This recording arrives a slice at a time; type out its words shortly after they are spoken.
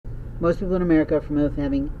Most people in America are familiar with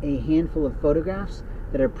having a handful of photographs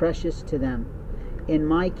that are precious to them. In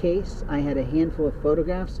my case, I had a handful of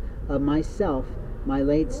photographs of myself, my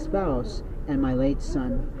late spouse, and my late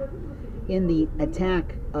son. In the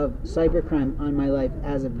attack of cybercrime on my life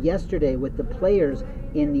as of yesterday, with the players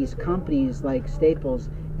in these companies like Staples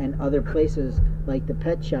and other places like the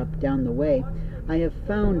pet shop down the way, I have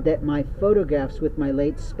found that my photographs with my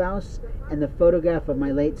late spouse and the photograph of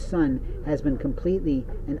my late son has been completely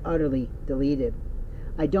and utterly deleted.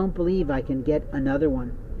 I don't believe I can get another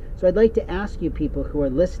one. So I'd like to ask you people who are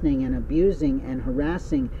listening and abusing and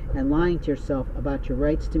harassing and lying to yourself about your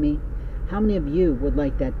rights to me, how many of you would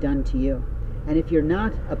like that done to you? And if you're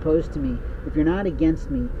not opposed to me, if you're not against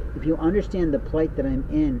me, if you understand the plight that I'm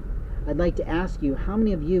in, I'd like to ask you, how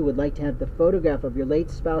many of you would like to have the photograph of your late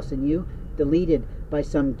spouse and you deleted by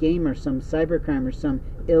some gamer, some cybercrime, or some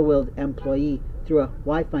ill-willed employee through a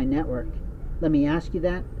Wi-Fi network? Let me ask you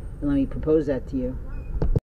that, and let me propose that to you.